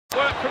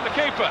Work from the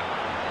keeper.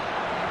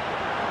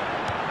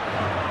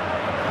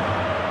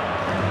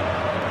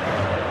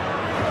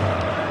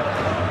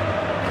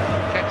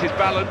 Kept his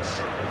balance.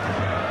 Skill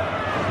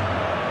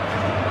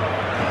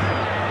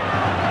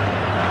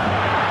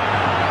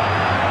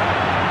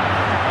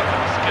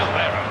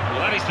there.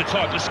 Well, that is the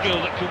type of skill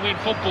that can win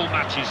football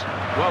matches.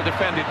 Well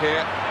defended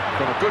here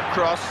from a good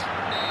cross.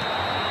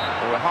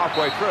 Well, we're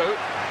halfway through,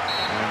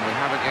 and we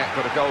haven't yet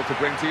got a goal to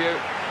bring to you.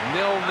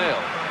 0-0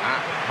 at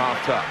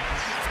half-time.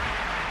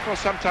 Well,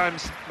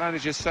 sometimes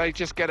managers say,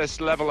 just get us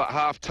level at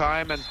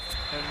half-time, and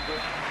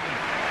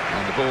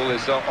the ball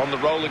is on the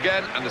roll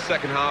again, and the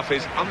second half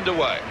is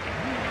underway.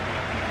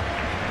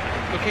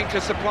 Looking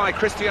to supply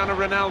Cristiano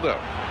Ronaldo.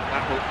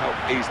 That will help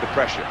ease the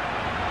pressure.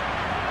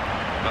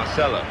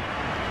 Marcelo.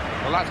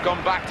 Well, that's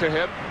gone back to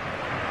him.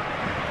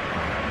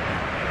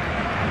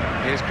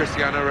 Here's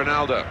Cristiano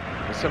Ronaldo.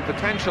 There's some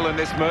potential in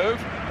this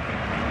move.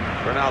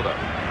 Ronaldo.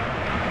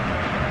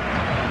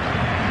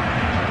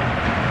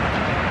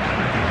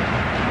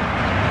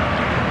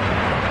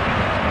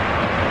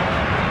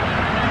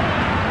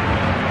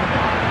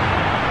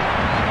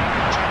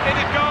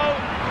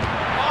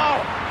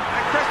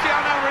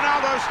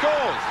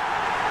 Scores.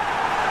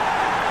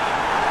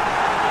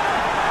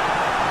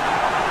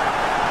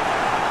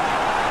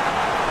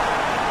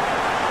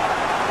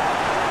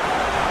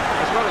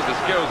 As well as the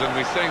skills, and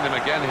we're seeing them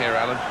again here,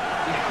 Alan,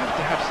 you have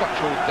to have such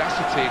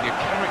audacity in your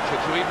character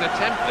to even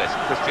attempt this,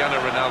 Cristiano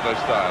Ronaldo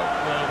style.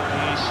 Well,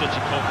 he's such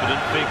a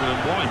confident figure,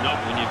 and why not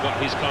when you've got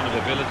his kind of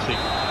ability?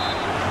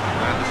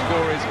 And the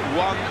score is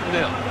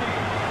 1-0.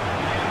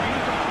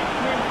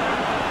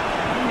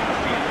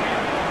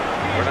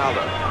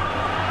 Ronaldo.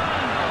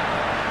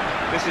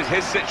 This is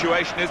his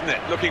situation, isn't it?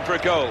 Looking for a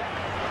goal.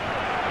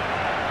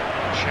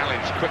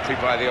 Challenged quickly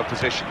by the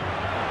opposition.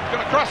 He's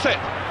going to cross it.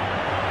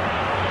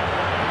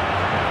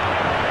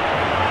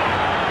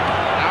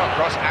 Now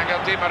across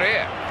Angel Di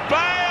Maria.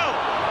 Bale!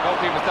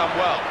 Goalkeeper's done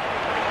well.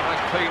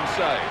 Nice clean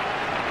save.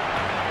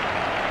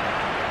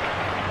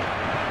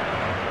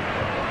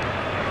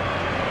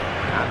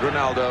 And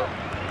Ronaldo.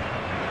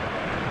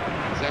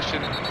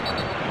 Possession.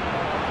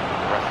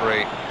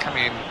 Referee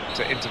coming in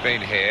to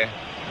intervene here.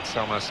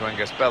 Salmo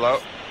Suengas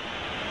Bello.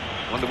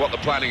 Wonder what the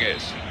planning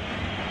is.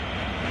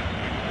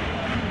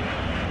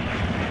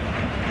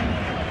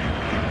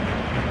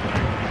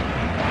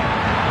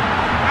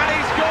 And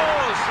he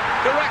scores!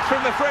 Direct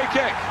from the free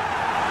kick.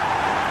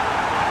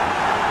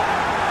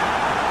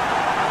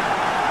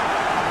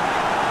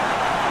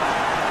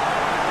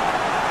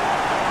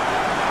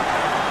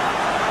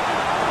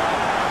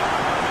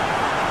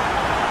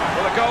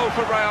 Well, a goal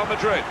for Real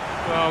Madrid.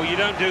 Well, you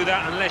don't do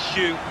that unless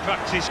you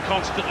practice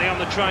constantly on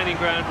the training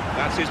ground.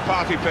 That's his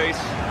party piece.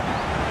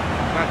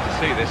 Glad to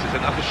see this as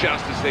another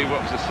chance to see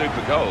what was a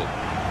super goal.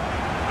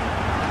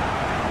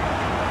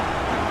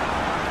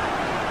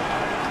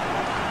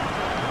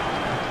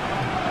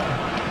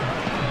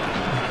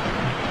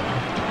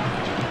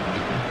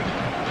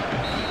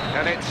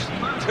 And it's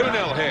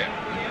 2-0 here.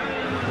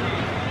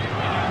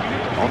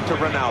 On to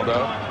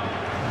Ronaldo.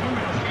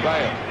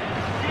 Bale.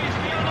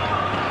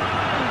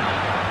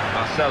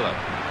 Marcelo.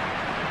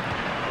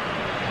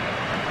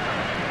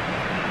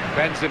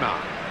 Benzema.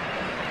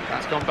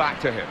 That's gone back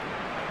to him.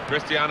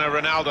 Cristiano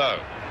Ronaldo.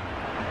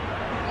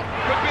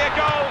 Could be a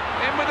goal.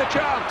 In with a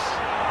chance.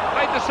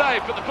 Made the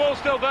save, but the ball's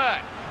still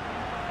there.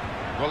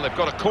 Well, they've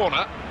got a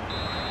corner.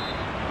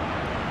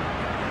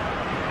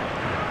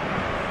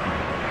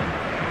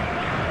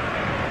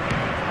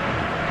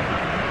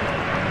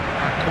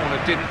 That corner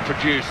didn't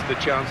produce the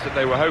chance that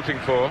they were hoping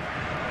for. A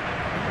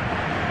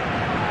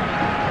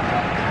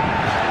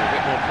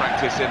bit more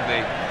practice in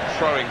the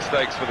throwing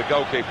stakes for the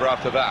goalkeeper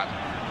after that.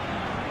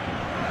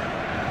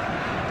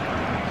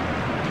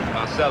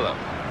 Marcelo.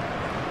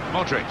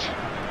 Modric.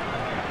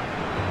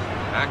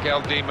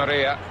 Angel Di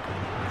Maria.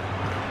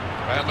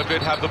 Real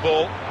Madrid have the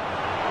ball.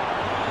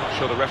 Not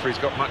sure the referee's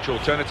got much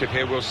alternative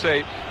here, we'll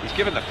see. He's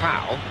given the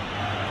foul.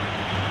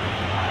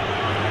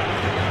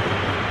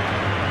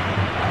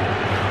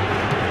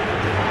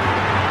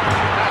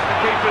 That's the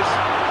keeper's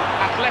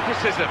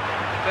athleticism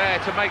there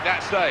to make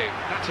that save.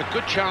 That's a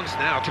good chance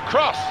now to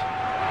cross.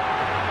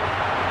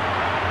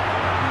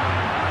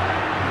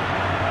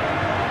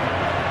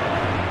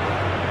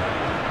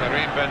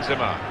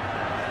 Benzema.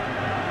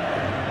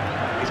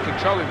 He's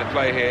controlling the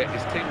play here.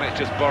 His teammates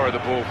just borrow the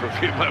ball for a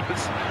few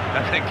moments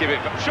and then give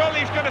it back. Surely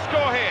he's going to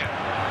score here.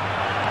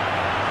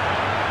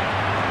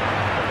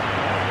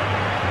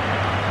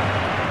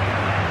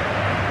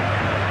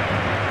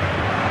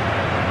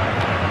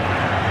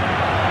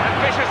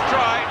 Ambitious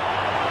try.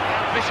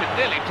 Ambition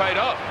nearly paid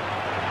off.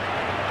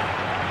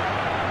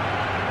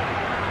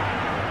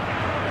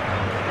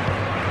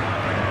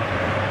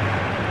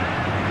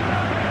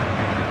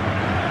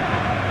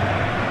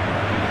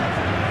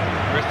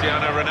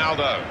 Cristiano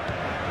Ronaldo.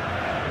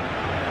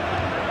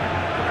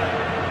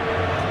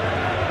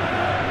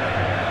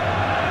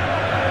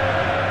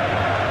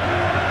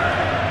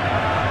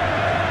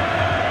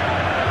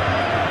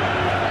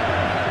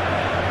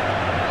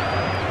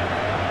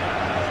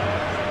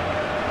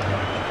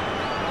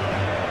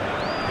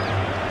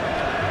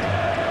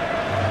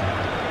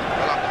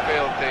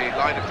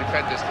 line of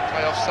defenders to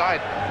play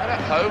offside. But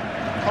at home,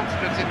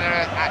 confident in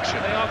their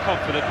action. They are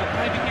confident, but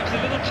maybe gives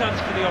a little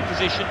chance for the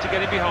opposition to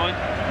get it behind.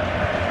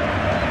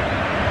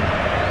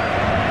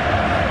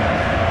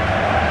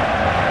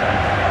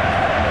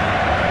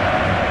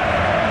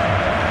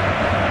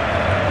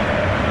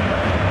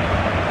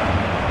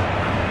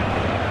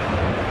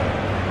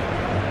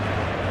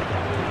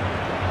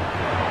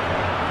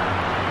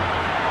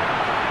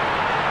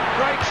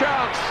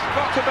 Chance,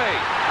 got to be,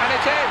 and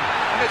it's in,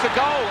 and it's a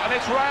goal, and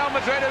it's Real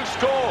Madrid who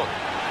scored.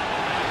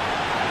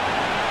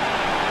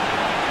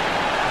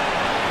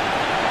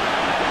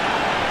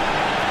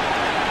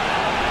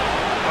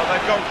 Well,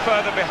 they've gone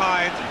further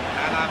behind,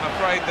 and I'm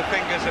afraid the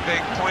fingers are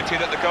being pointed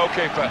at the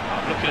goalkeeper.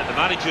 I'm looking at the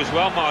manager as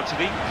well,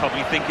 Martin,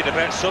 probably thinking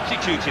about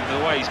substituting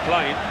the way he's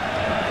playing.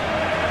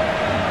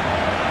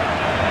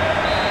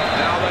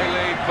 Now they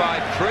lead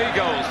by 3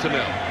 goals to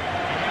 0.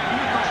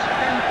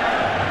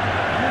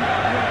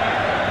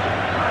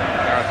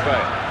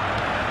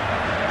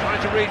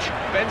 Trying to reach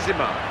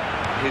Benzema.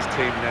 His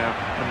team now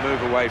can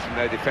move away from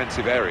their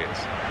defensive areas.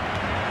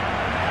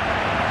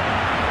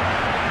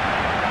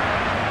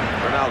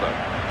 Ronaldo.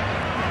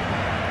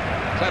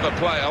 Clever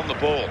play on the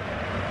ball.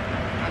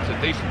 That's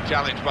a decent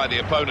challenge by the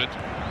opponent.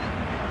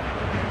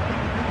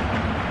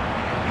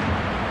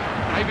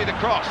 Maybe the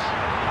cross.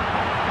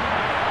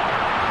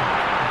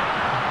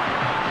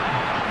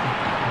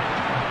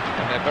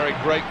 And they're very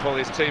grateful,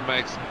 his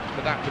teammates,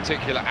 for that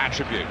particular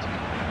attribute.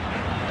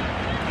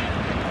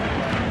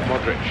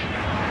 Modric,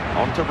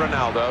 on to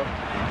Ronaldo.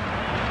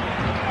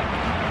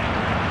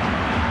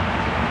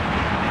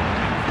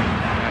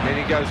 And in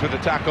he goes with the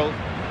tackle.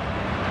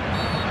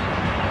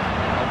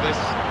 Well, this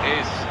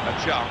is a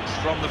chance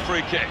from the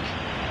free kick.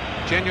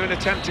 Genuine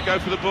attempt to go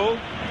for the ball?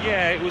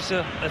 Yeah, it was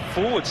a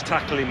forwards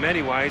tackle in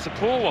many ways, a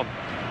poor one.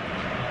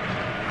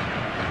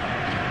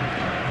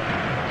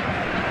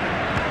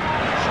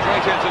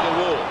 Straight into the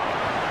wall.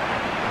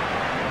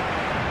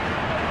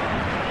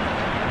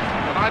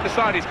 Either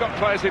side, he's got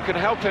players who can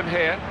help him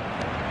here.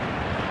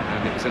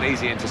 And it was an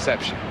easy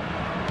interception.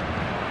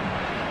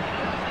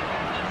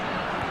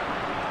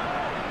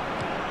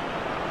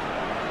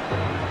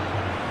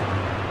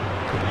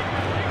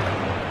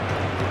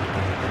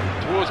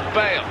 Towards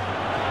Bale.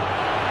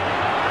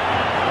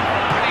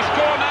 Can he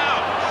score now?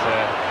 It's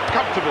a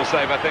comfortable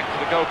save, I think, for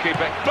the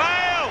goalkeeper.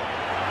 Bale!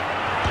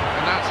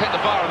 And that's hit the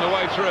bar on the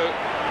way through.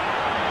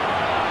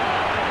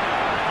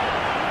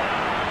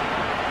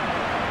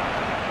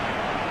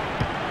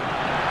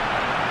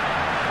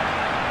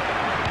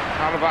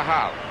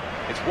 Carvajal.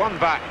 It's one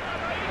back.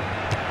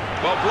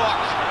 Well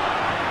blocked.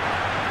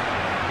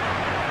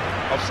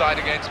 Offside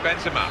against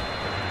Benzema.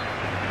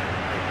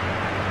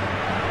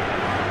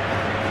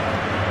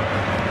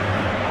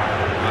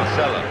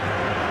 Marcelo.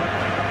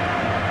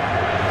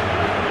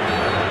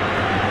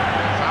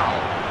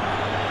 Foul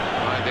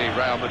by the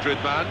Real Madrid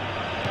man.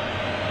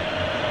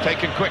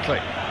 Taken quickly.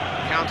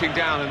 Counting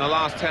down in the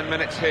last 10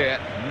 minutes here.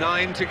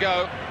 9 to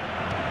go.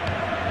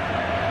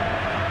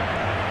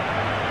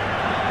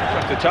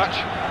 Just a touch,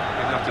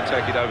 enough to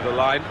take it over the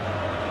line.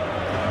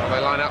 Well,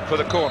 they line up for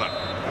the corner.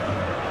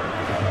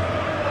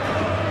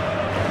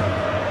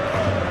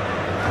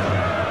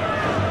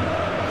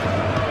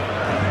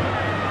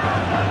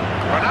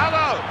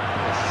 Ronaldo!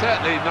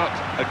 Certainly not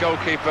a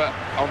goalkeeper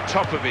on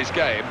top of his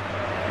game,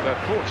 but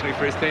fortunately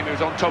for his team, he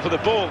was on top of the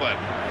ball then.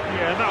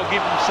 Yeah, and that'll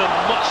give him some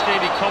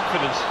much-needed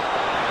confidence.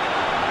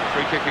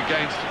 Free kick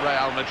against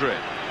Real Madrid.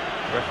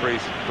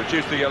 Referees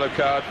produced the yellow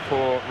card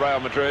for Real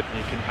Madrid.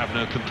 You can have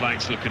no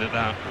complaints looking at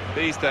that.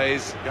 These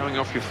days, going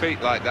off your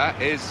feet like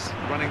that is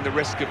running the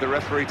risk of the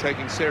referee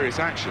taking serious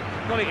action.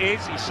 Well, it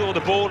is. He saw the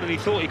ball and he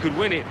thought he could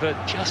win it, but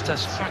just a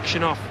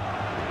fraction off.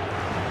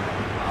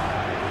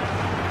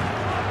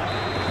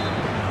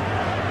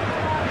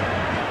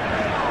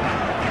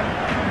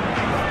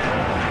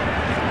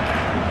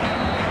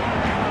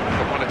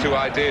 Got 1 or 2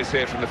 ideas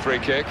here from the free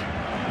kick.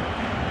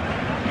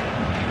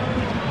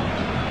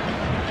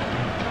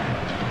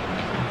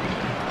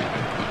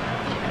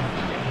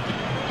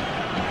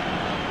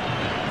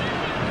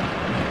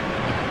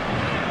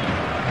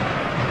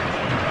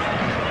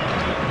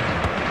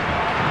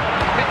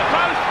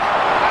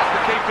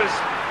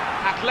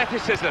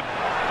 Athleticism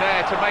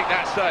there to make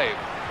that save.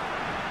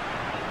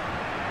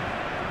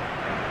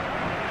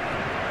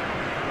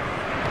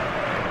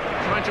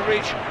 Trying to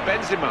reach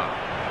Benzema.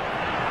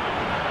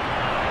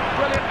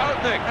 Brilliant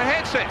opening, and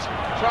hits it.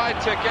 Tried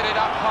to get it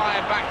up high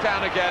and back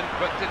down again,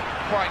 but didn't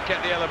quite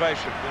get the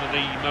elevation. One of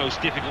the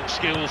most difficult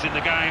skills in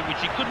the game, which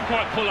he couldn't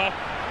quite pull off.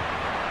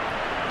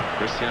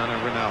 Cristiano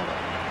Ronaldo.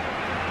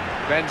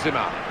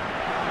 Benzema.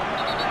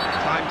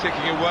 Time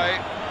ticking away.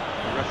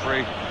 The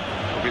referee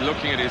will be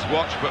looking at his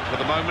watch, but for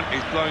the moment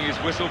he's blowing his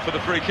whistle for the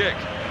free kick.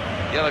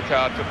 Yellow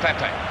card for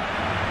Pepe.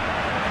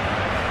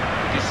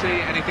 Did you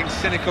see anything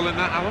cynical in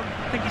that, Alan?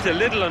 I think he's a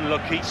little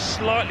unlucky,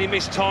 slightly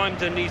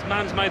mistimed, and his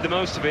man's made the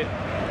most of it.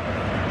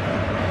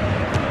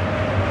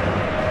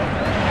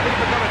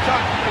 Keeper got a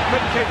touch, but he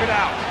couldn't keep it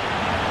out.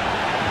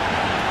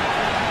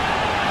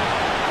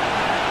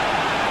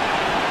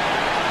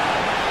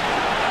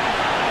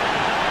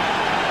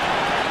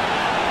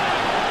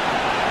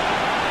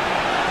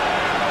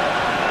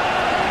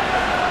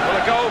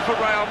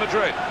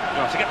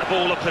 to get the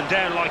ball up and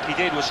down like he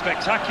did was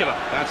spectacular.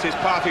 That's his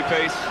party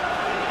piece.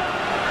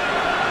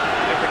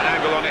 Different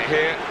angle on it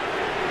here.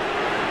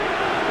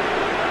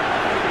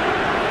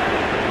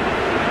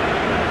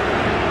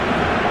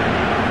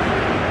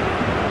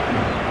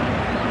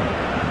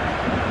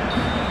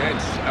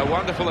 It's a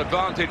wonderful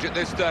advantage at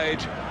this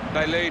stage.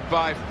 They lead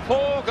by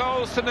 4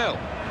 goals to 0.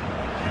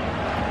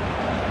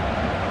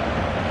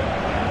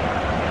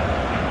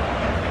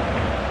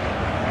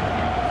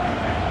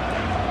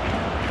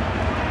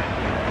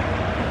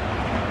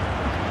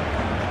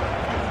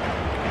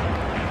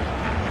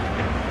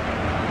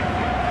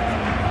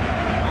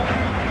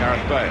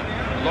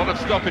 A lot of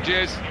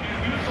stoppages,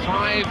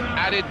 5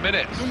 added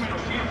minutes.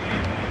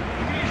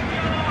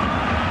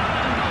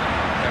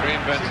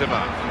 Karim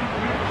Benzema.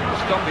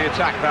 Stop the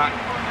attack, that.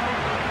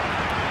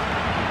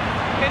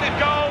 In at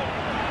goal.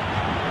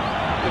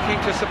 Looking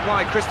to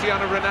supply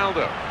Cristiano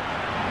Ronaldo.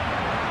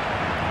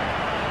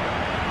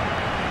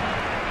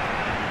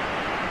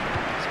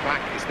 It's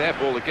back, it's their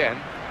ball again,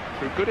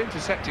 through good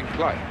intercepting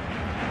play.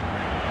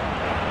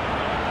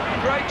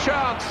 Great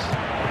chance.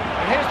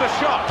 And here's the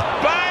shot.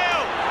 Bang!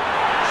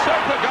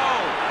 Super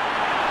goal!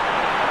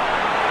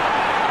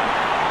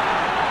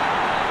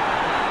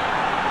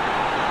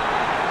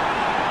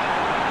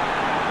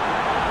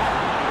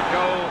 A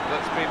goal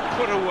that's been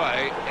put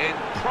away in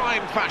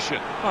prime fashion.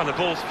 Oh, the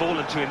ball's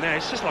fallen to him there.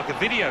 It's just like a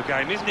video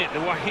game, isn't it? The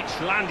way it's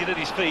landed at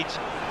his feet.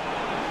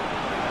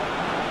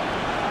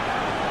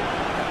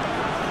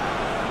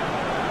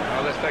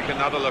 Well, let's take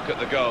another look at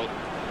the goal.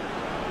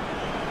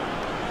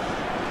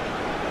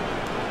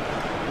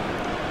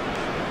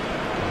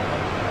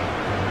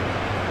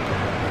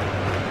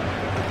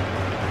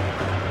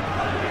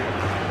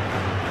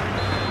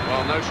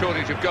 No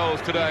shortage of goals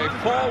today,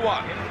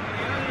 4-1.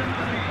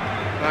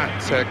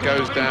 That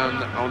goes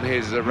down on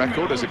his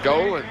record as a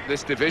goal in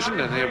this division,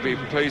 and he'll be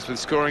pleased with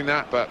scoring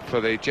that, but for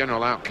the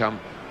general outcome,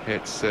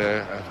 it's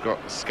got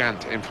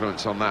scant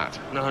influence on that.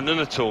 No, none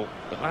at all.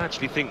 But I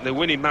actually think the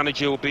winning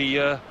manager will be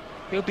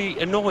he'll be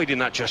annoyed in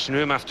that dressing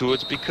room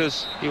afterwards,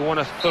 because he won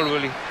a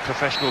thoroughly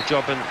professional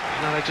job, and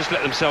they just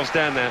let themselves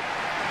down there.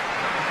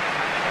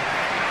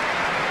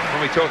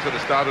 When we talked at the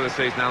start of the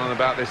season, Alan,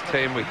 about this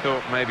team, we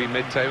thought maybe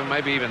mid-table,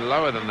 maybe even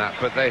lower than that,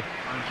 but they're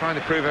trying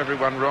to prove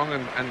everyone wrong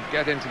and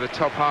get into the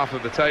top half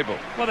of the table.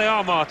 Well, they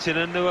are, Martin,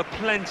 and there were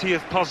plenty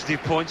of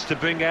positive points to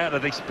bring out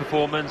of this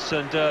performance,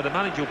 and the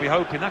manager will be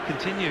hoping that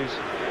continues.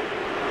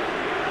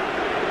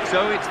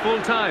 So it's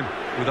full time,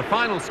 with a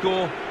final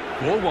score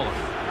 4-1.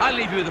 I'll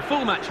leave you with the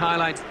full match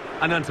highlights,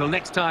 and until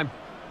next time,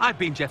 I've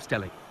been Jeff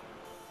Stelling.